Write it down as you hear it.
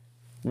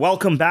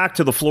Welcome back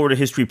to the Florida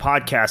History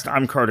Podcast.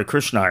 I'm Carter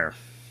Krishnaiyer.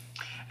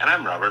 And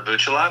I'm Robert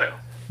Buccellato.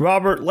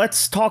 Robert,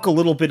 let's talk a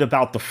little bit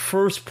about the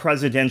first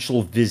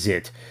presidential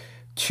visit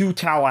to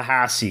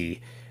Tallahassee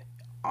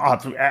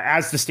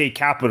as the state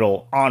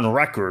capital on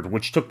record,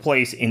 which took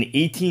place in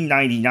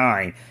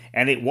 1899,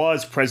 and it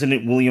was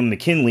President William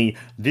McKinley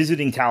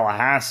visiting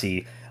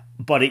Tallahassee,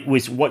 but it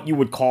was what you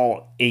would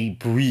call a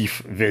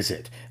brief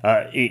visit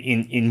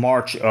in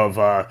March of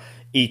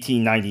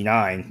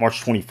 1899.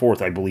 March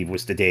 24th, I believe,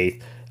 was the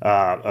date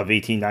of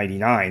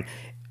 1899.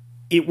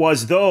 It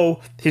was,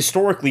 though,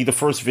 historically the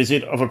first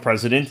visit of a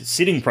president,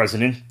 sitting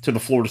president, to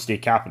the Florida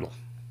state capitol.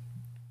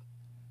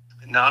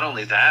 Not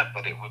only that,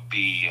 but it would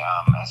be,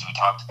 as we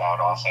talked about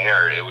off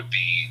air, it would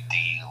be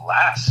the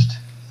last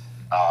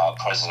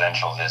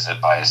presidential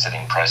visit by a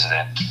sitting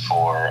president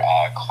for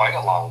quite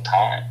a long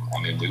time.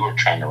 I mean, we were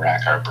trying to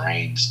rack our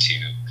brains to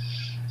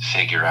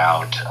figure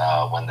out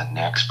when the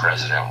next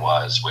president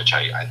was, which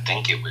I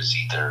think it was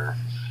either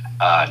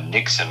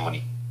Nixon when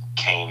he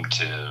came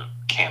to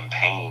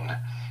campaign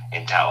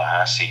in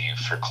Tallahassee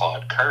for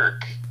Claude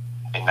Kirk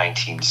in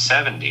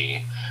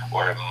 1970,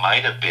 or it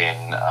might have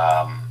been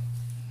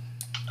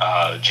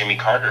Jimmy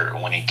Carter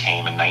when he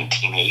came in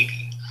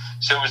 1980.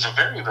 So it was a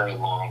very, very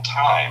long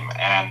time,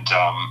 and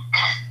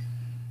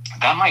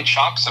that might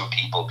shock some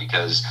people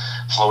because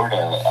Florida,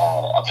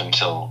 up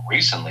until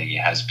recently,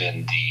 has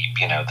been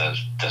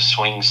the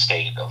swing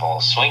state of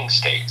all swing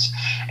states,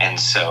 and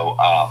so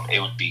it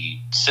would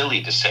be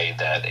silly to say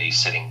that a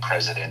sitting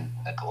president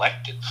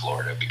neglected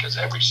Florida, because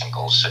every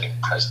single sitting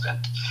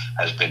president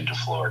has been to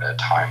Florida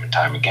time and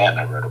time again.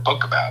 I wrote a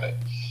book about it.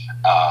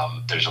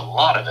 There's a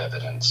lot of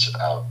evidence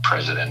of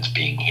presidents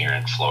being here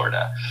in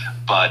Florida,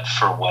 but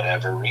for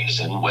whatever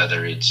reason,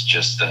 whether it's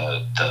just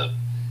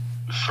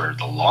for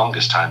the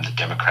longest time, the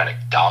Democratic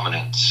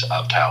dominance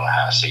of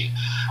Tallahassee,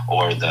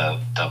 or the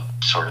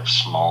sort of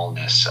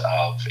smallness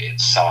of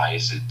its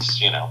size, its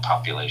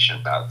population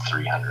about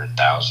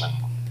 300,000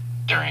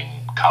 during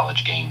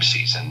college game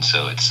season,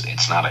 so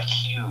it's not a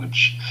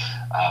huge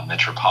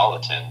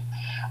metropolitan.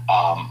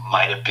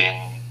 Might have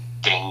been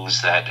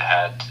things that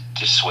had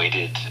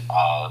dissuaded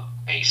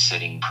a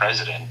sitting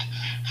president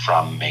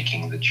from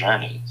making the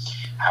journey.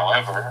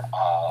 However,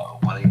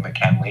 William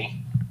McKinley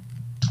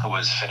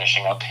was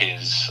finishing up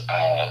his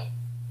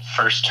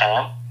first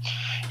term.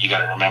 You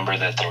got to remember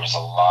that there was a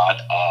lot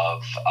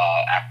of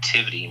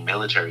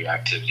military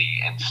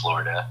activity in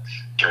Florida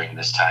during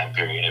this time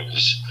period. It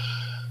was,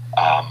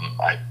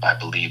 I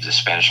believe, the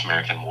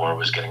Spanish-American War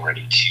was getting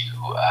ready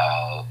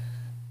to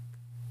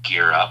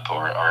gear up,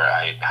 or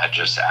I had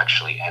just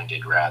actually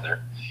ended,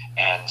 rather.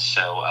 And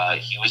so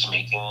he was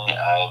making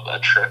a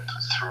trip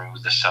through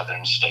the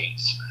southern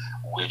states,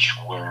 which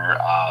were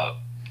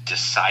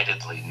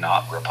decidedly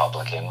not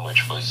Republican,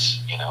 which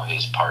was,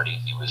 his party.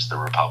 He was the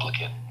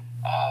Republican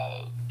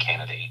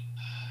candidate.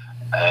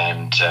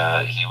 And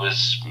he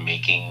was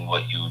making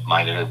what you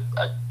might have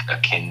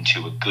akin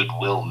to a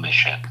goodwill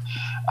mission.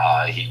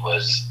 He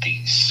was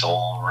the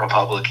sole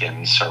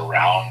Republican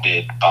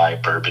surrounded by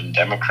bourbon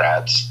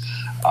Democrats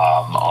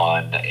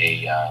on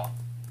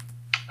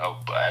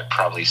I'd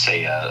probably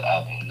say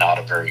not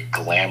a very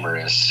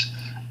glamorous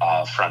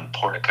front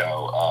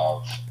portico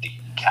of the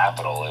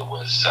Capitol. It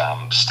was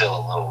still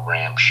a little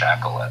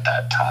ramshackle at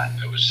that time.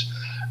 It was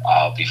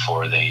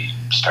before they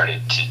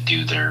started to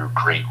do their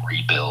great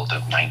rebuild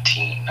of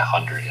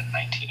 1900 and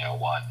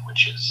 1901,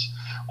 which is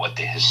what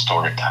the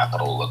historic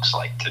Capitol looks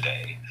like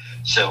today.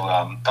 So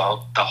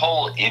the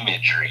whole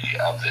imagery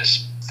of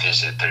this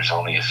visit, there's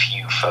only a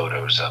few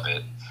photos of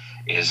it,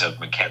 is of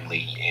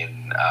McKinley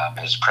in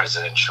his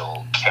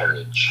presidential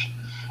carriage.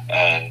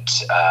 And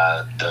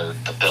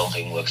the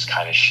building looks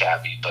kind of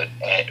shabby, but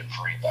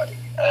everybody,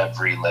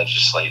 every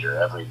legislator,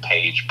 every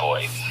page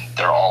boy,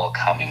 they're all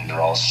coming,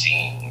 they're all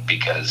seeing,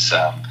 because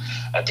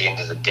at the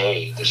end of the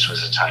day, this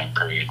was a time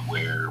period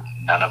where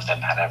none of them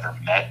had ever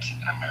met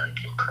an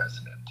American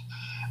president,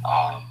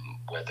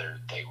 whether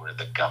they were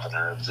the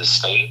governor of the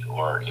state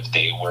or if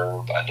they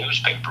were a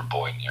newspaper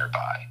boy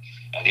nearby.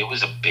 And it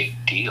was a big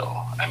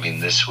deal. I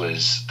mean, this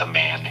was the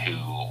man who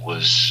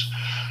was,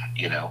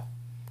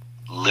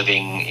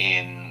 living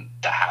in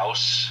the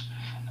house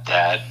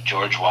that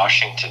George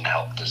Washington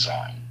helped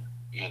design.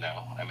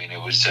 I mean,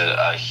 it was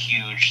a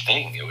huge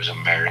thing. It was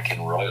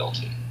American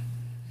royalty.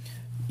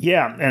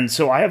 Yeah, and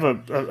so I have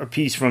a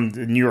piece from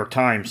the New York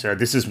Times.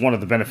 This is one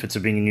of the benefits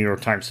of being a New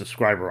York Times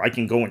subscriber. I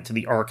can go into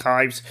the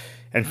archives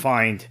and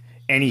find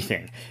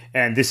anything.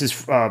 And this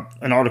is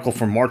an article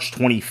from March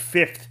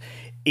 25th,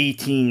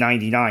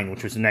 1899,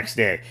 which was the next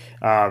day.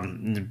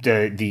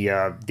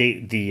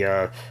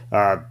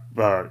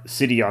 The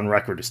city on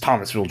record is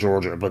Thomasville,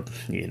 Georgia, but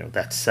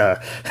that's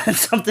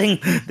something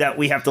that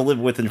we have to live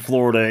with in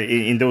Florida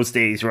in those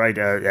days, right?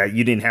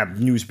 You didn't have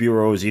news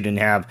bureaus, you didn't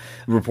have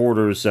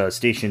reporters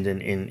stationed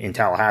in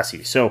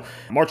Tallahassee. So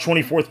March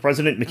 24th,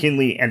 President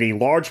McKinley and a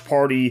large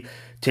party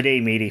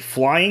today made a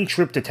flying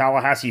trip to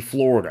Tallahassee,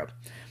 Florida.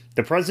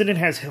 The president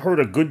has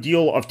heard a good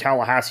deal of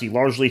Tallahassee,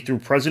 largely through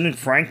President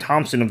Frank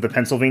Thompson of the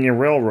Pennsylvania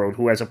Railroad,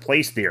 who has a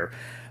place there.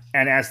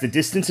 And as the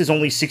distance is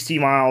only 60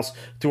 miles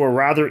through a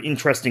rather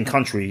interesting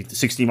country,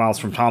 60 miles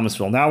from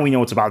Thomasville, now we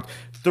know it's about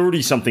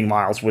 30-something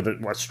miles with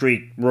a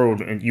straight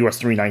road in US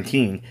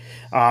 319,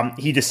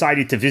 he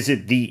decided to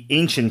visit the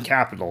ancient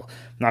capital.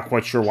 Not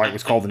quite sure why it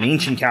was called an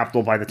ancient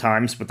capital by the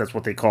Times, but that's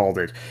what they called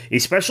it. A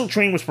special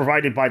train was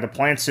provided by the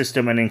plant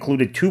system and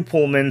included 2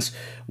 Pullmans,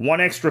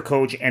 1 extra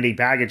coach, and a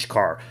baggage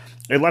car.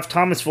 It left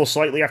Thomasville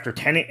slightly after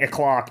 10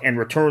 o'clock and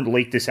returned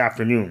late this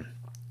afternoon.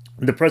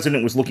 The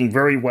president was looking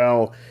very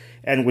well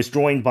and was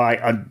joined by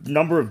a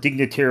number of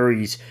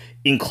dignitaries,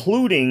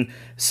 including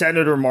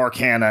Senator Mark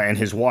Hanna and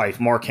his wife.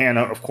 Mark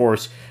Hanna, of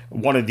course,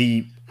 one of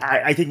the,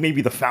 I think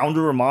maybe the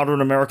founder of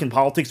modern American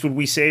politics, would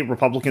we say,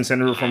 Republican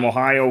senator from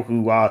Ohio,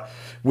 who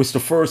was the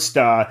first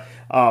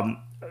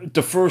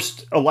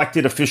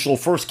elected official,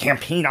 first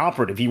campaign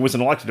operative. He was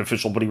an elected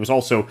official, but he was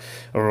also,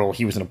 or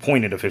he was an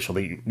appointed official.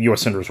 The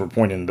U.S. senators were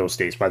appointed in those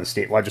states by the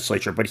state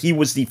legislature, but he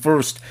was the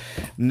first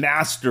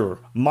maestro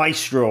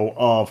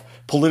of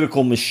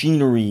political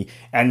machinery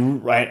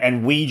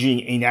and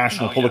waging a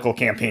national political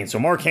campaign. So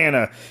Mark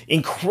Hanna,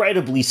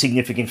 incredibly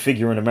significant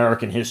figure in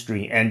American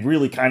history, and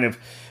really kind of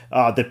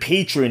the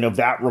patron of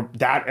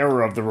that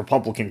era of the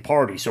Republican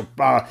Party. So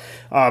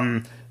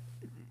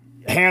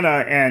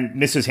Hanna and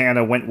Mrs.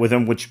 Hanna went with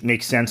him, which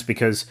makes sense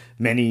because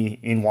many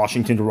in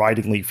Washington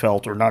deridingly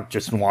felt, or not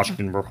just in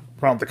Washington, but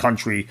around the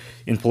country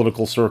in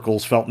political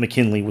circles, felt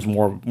McKinley was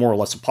more or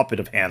less a puppet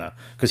of Hanna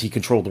because he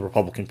controlled the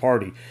Republican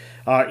Party.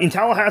 In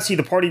Tallahassee,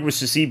 the party was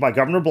received by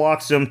Governor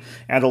Bloxham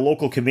and a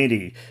local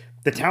committee.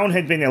 The town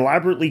had been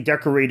elaborately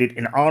decorated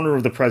in honor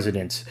of the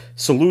president.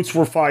 Salutes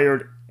were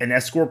fired, an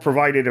escort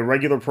provided, a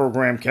regular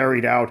program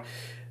carried out.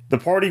 The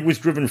party was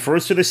driven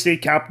first to the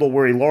state capitol,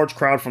 where a large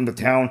crowd from the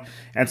town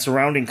and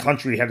surrounding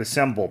country had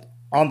assembled.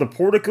 On the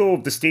portico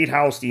of the State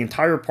House, the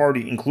entire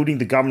party, including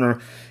the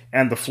governor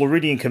and the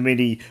Floridian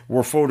committee,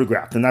 were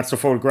photographed. And that's the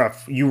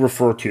photograph you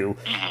refer to,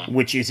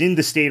 which is in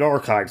the state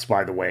archives,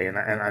 by the way. And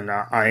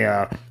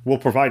I will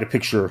provide a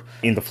picture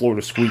in the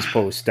Florida Squeeze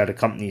post that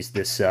accompanies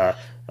this.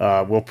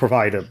 We'll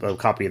provide a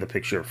copy of the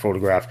picture,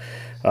 photograph.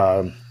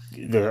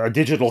 A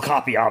digital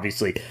copy,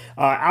 obviously.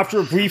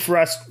 After a brief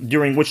rest,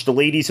 during which the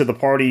ladies of the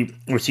party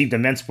received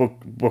immense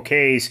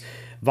bouquets,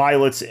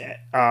 immense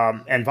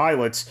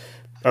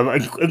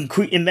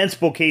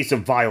bouquets of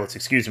violets,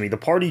 the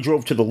party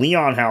drove to the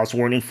Leon House,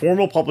 where an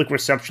informal public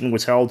reception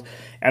was held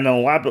and an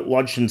elaborate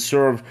luncheon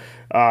served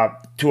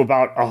to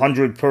about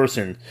 100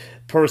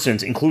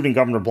 persons, including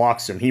Governor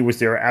Bloxham. He was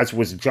there, as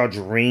was Judge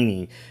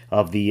Rainey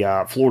of the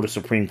Florida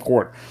Supreme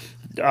Court.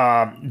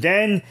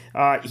 Then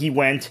he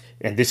went,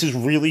 and this is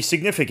really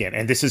significant,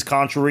 and this is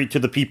contrary to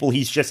the people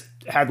he's just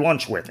had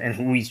lunch with and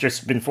who he's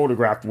just been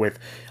photographed with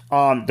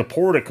on the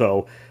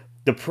portico.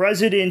 The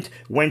president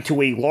went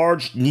to a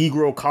large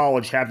Negro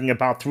college having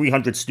about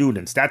 300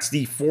 students. That's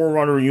the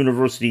forerunner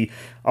University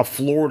of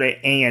Florida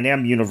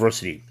A&M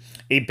University.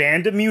 A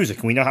band of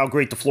music. We know how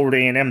great the Florida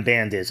A&M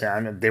band is,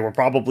 and they were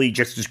probably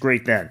just as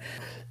great then.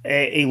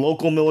 A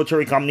local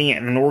military company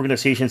and an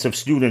organizations of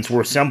students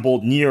were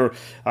assembled near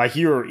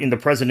here in the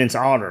president's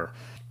honor.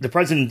 The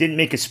president didn't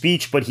make a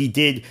speech, but he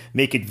did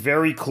make it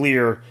very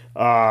clear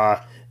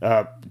that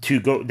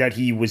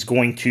he was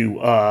going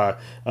to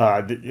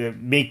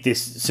make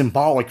this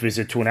symbolic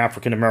visit to an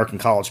African American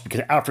college, because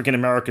African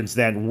Americans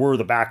then were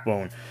the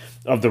backbone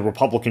of the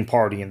Republican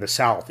Party in the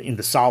South, in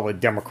the solid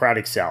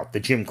Democratic South,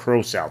 the Jim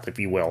Crow South, if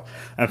you will.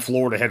 And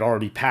Florida had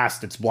already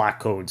passed its black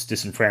codes,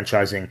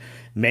 disenfranchising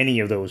many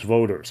of those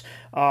voters.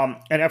 An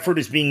effort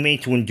is being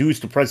made to induce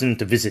the president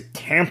to visit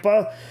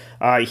Tampa.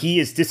 He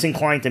is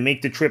disinclined to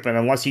make the trip, and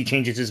unless he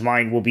changes his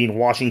mind, will be in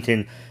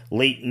Washington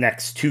late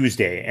next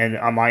Tuesday. And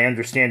my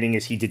understanding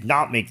is he did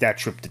not make that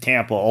trip to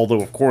Tampa,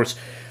 although, of course,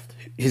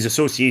 his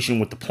association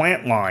with the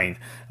plant line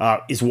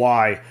is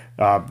why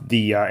and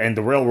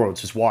the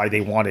railroads is why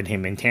they wanted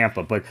him in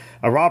Tampa. But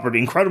Robert,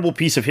 incredible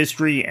piece of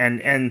history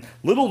and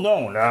little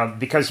known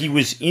because he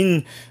was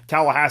in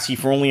Tallahassee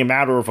for only a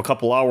matter of a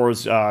couple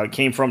hours,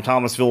 came from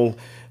Thomasville,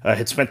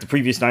 had spent the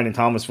previous night in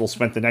Thomasville,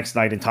 spent the next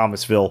night in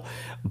Thomasville.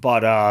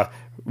 But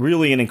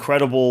really an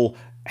incredible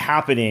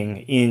happening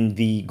in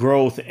the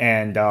growth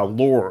and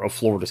lore of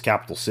Florida's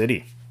capital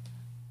city.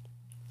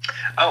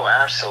 Oh,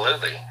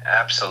 absolutely.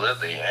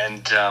 Absolutely.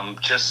 And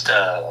just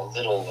a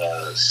little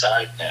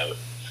side note,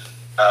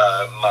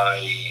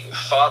 my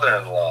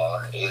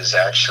father-in-law is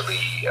actually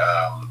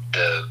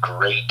the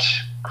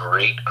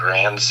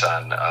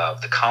great-grandson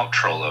of the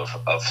comptroller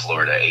of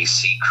Florida,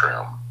 A.C.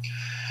 Crum.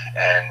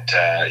 And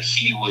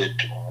he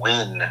would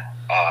win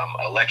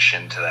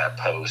election to that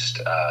post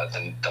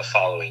the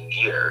following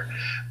year.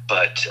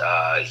 But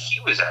he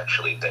was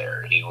actually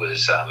there. He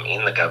was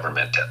in the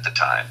government at the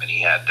time, and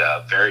he had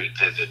very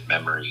vivid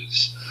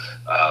memories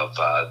of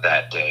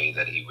that day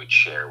that he would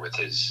share with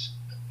his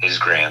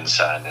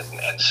grandson.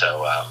 And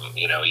so,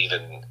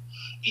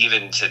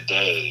 even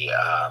today,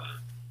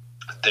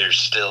 there's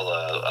still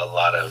a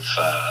lot of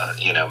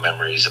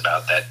memories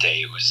about that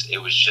day.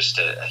 It was just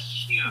a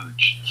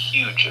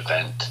huge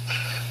event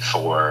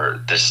for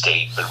the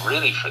state, but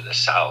really for the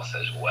South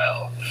as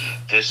well.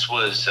 This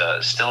was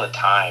still a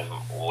time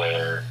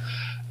where,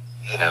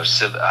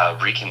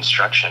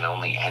 Reconstruction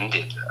only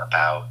ended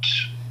about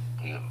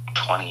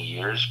 20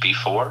 years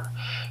before.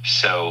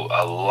 So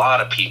a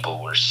lot of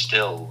people were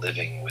still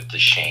living with the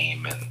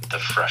shame and the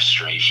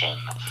frustration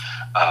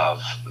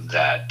of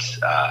that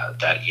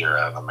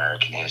era of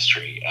American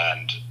history.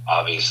 And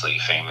obviously,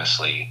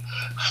 famously,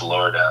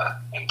 Florida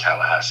and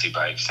Tallahassee,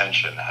 by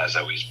extension, has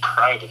always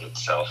prided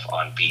itself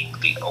on being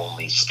the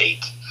only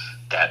state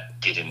that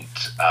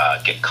didn't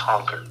get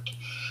conquered.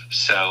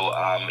 So,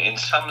 in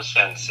some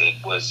sense,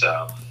 it was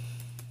a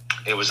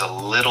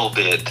little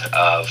bit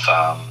of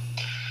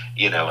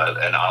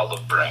an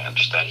olive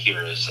branch, that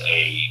here is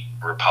a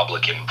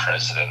Republican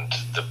president,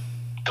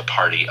 the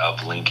party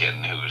of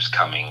Lincoln, who's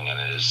coming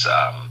and is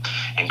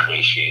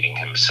ingratiating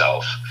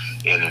himself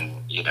in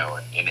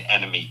an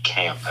enemy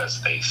camp,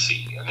 as they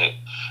see. And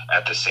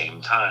at the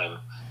same time,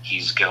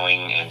 he's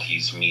going and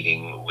he's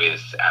meeting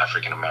with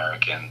African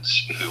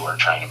Americans who are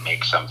trying to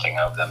make something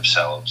of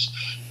themselves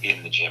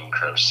in the Jim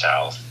Crow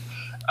South,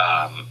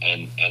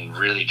 and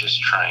really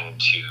just trying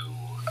to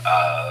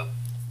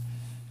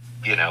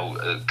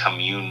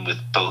commune with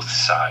both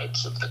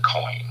sides of the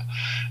coin.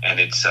 And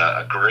it's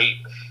a great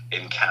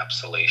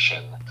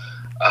encapsulation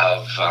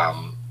of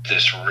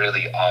this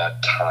really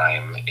odd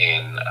time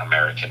in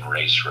American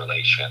race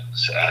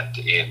relations and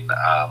in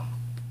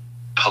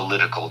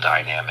political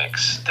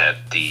dynamics that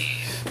the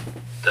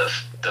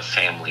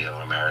family of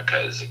America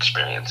is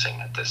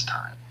experiencing at this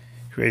time.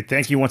 Great.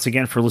 Thank you once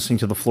again for listening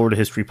to the Florida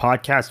History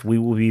Podcast. We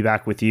will be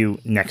back with you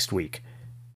next week.